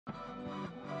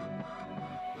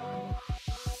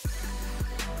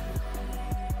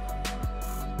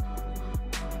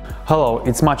Hello,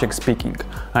 it's Maciek speaking.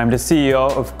 I'm the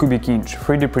CEO of cahllenge,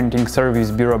 3D printing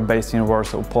service bureau based in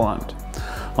Warsaw, Poland.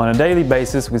 On a daily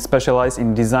basis, we specialize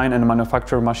in design and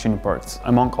manufacture machine parts,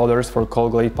 among others for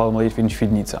Colagte Palmolive in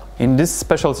Świdnica. In these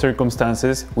special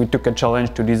circumstances, we took a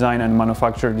challenge to design and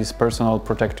manufacture this personal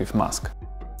protective mask.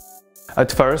 At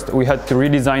first, we had to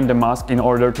redesign the mask in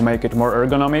order to make it more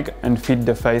ergonomic and fit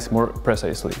the face more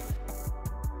precisely.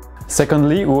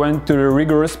 Secondly, we went to the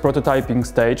rigorous prototyping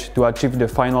stage to achieve the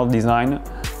final design.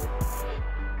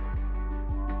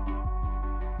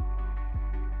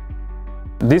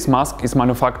 This mask is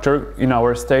manufactured in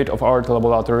our state-of-the-art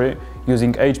laboratory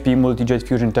using HP multi-jet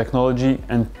fusion technology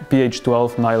and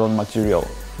PH12 nylon material.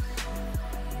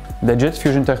 The jet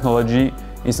fusion technology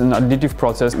is an additive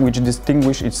process which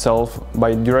distinguishes itself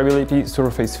by durability,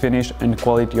 surface finish and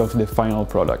quality of the final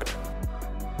product.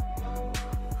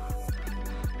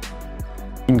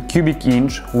 In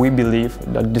cahllenge, we believe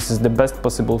that this is the best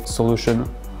possible solution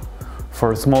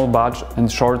for a small batch and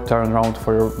short turnaround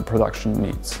for your production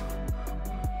needs.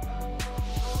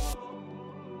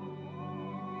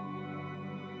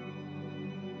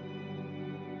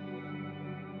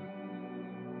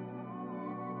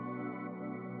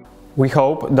 We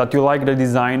hope that you like the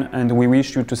design and we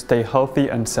wish you to stay healthy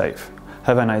and safe.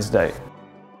 Have a nice day.